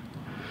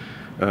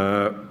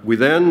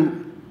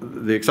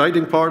 The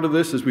exciting part of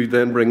this is we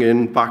then bring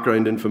in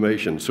background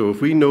information. So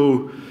if we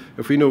know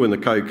when the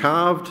cow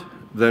calved,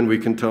 then we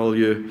can tell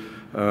you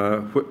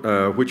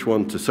which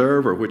one to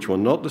serve or which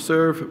one not to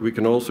serve. We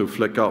can also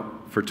flick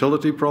up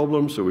fertility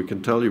problems, so we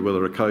can tell you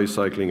whether a cow is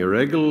cycling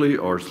irregularly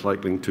or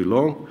cycling too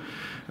long.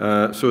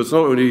 So it's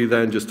not only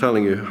then just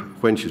telling you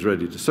when she's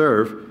ready to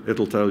serve,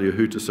 it'll tell you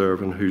who to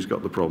serve and who's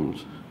got the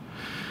problems.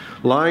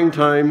 Lying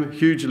time,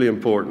 hugely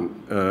important.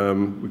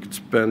 We could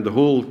spend the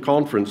whole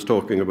conference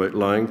talking about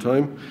lying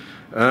time,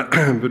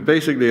 but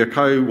basically a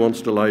cow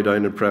wants to lie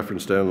down in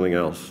preference to anything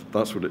else.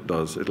 That's what it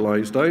does. It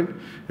lies down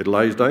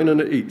and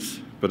it eats,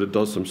 but it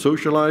does some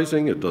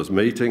socializing, it does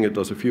mating, it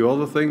does a few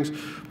other things,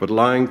 but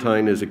lying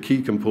time is a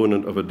key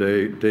component of a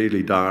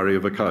daily diary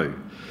of a cow.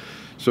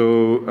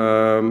 So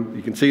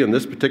you can see in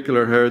this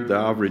particular herd, the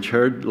average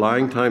herd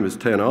lying time is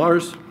 10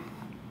 hours.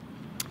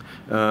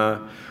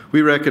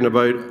 We reckon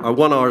about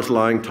 1 hour's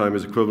lying time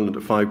is equivalent to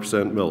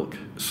 5% milk.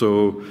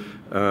 So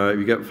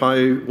you get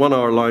 1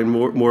 hour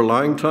more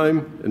lying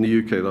time. In the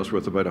UK, that's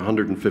worth about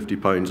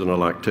 £150 on a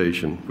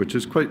lactation, which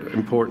is quite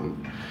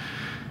important.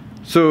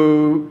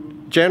 So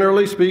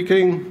generally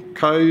speaking,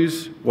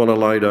 cows want to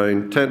lie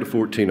down 10 to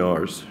 14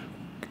 hours.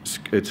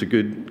 It's a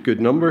good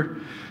number.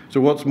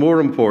 So what's more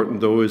important,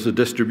 though, is the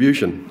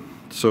distribution.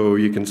 So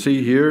you can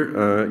see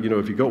here,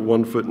 if you've got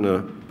 1 foot in a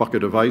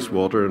bucket of ice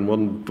water and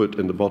 1 foot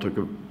in the bucket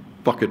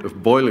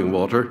of boiling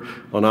water,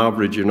 on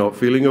average you're not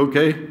feeling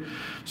okay.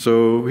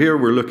 So here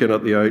we're looking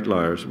at the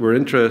outliers. We're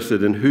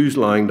interested in who's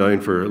lying down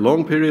for a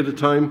long period of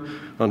time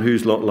and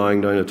who's not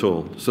lying down at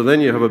all. So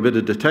then you have a bit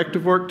of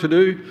detective work to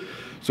do.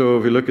 So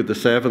if we look at the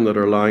 7 that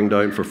are lying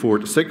down for 4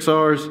 to 6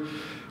 hours,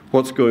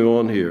 what's going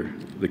on here?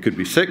 They could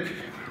be sick,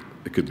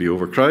 it could be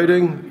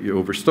overcrowding, you're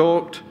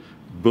overstocked,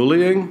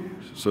 bullying.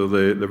 So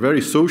they're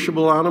very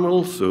sociable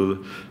animals,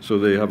 so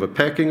they have a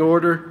pecking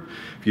order.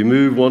 If you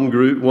move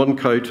one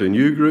cow to a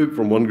new group,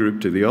 from one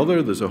group to the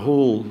other, there's a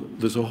whole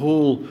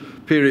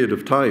period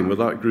of time where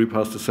that group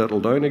has to settle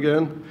down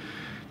again.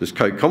 There's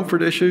cow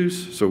comfort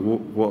issues, so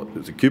what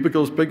is the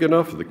cubicles big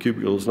enough? Are the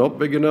cubicles not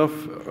big enough?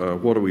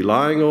 What are we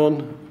lying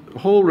on? A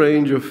whole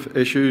range of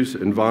issues,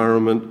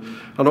 environment,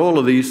 and all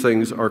of these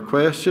things are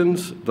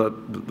questions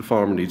that the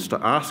farmer needs to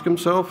ask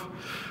himself.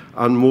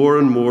 And more,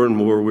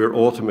 we're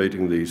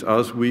automating these.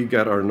 As we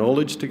get our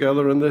knowledge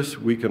together in this,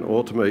 we can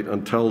automate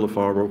and tell the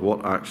farmer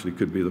what actually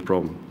could be the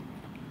problem.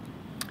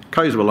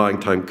 Cows have a lying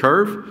time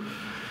curve.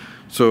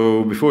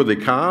 So before they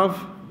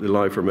calve, they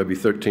lie for maybe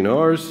 13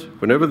 hours.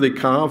 Whenever they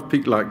calve,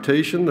 peak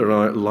lactation,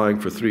 they're lying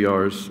for 3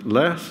 hours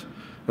less,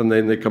 and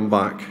then they come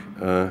back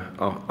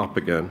up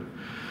again.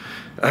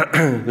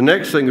 The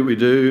next thing that we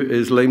do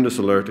is lameness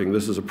alerting.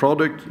 This is a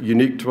product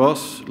unique to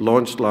us,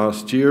 launched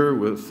last year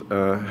with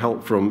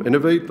help from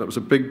Innovate. That was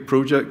a big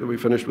project that we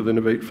finished with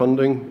Innovate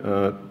funding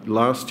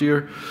last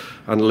year,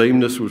 and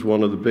lameness was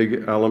one of the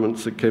big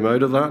elements that came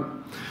out of that.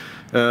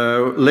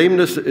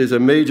 Lameness is a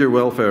major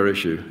welfare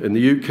issue. In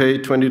the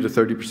UK, 20 to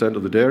 30%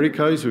 of the dairy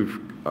cows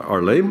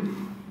are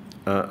lame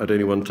at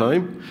any one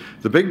time.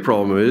 The big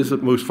problem is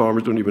that most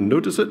farmers don't even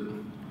notice it.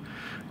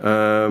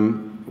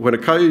 When a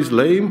cow is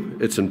lame,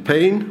 it's in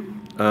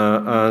pain,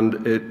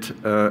 and it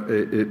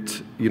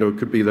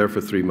could be there for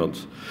 3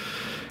 months.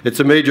 It's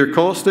a major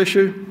cost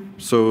issue,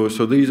 so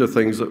these are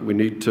things that we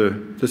need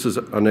to, this is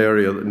an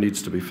area that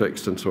needs to be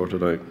fixed and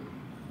sorted out.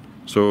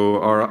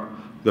 So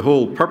the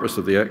whole purpose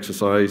of the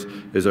exercise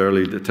is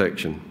early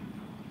detection.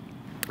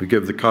 We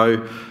give the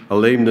cow a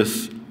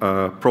lameness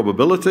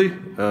probability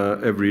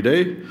every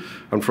day,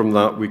 and from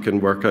that we can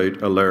work out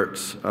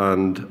alerts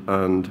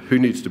and who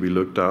needs to be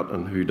looked at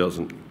and who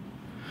doesn't.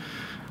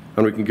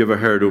 And we can give a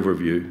herd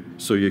overview,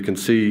 so you can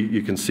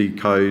see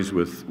cows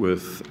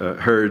with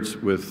herds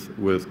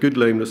with good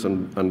lameness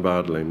and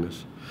bad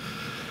lameness.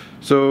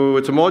 So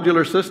it's a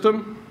modular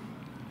system,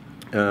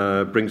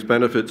 brings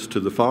benefits to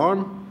the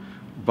farm.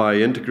 By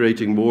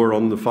integrating more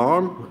on the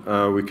farm,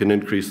 we can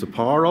increase the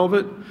power of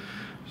it,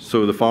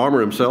 so the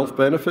farmer himself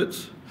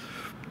benefits.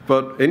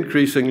 But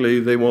increasingly,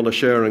 they want to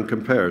share and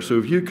compare. So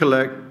if you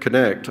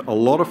connect a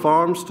lot of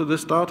farms to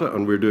this data,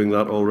 and we're doing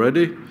that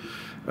already,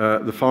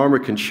 the farmer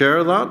can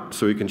share that,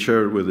 so he can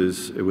share it with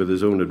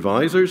his own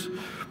advisors,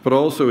 but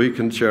also he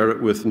can share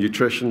it with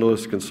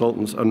nutritionalists,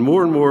 consultants, and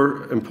more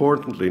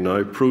importantly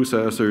now,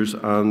 processors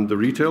and the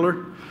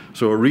retailer.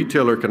 So a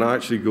retailer can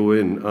actually go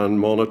in and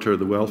monitor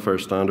the welfare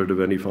standard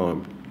of any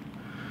farm.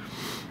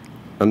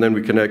 And then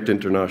we connect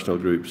international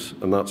groups,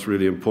 and that's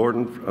really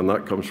important, and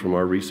that comes from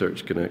our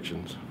research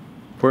connections.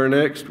 Where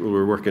next? Well,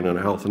 we're working on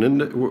a health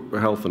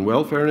and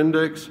welfare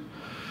index.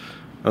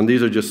 And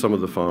these are just some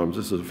of the farms.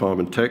 This is a farm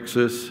in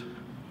Texas.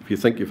 If you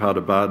think you've had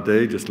a bad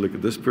day, just look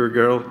at this poor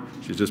girl.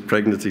 She's just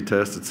pregnancy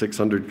tested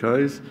 600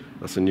 cows.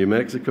 That's in New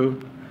Mexico.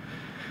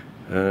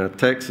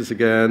 Texas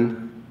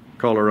again,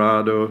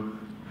 Colorado,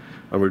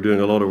 and we're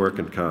doing a lot of work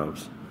in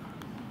calves.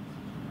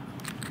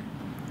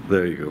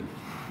 There you go.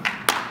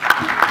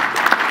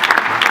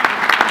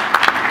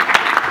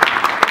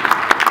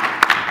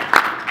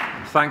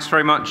 Thanks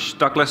very much,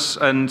 Douglas.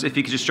 And if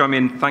you could just join me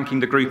in thanking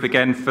the group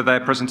again for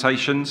their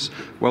presentations.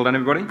 Well done,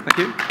 everybody. Thank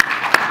you.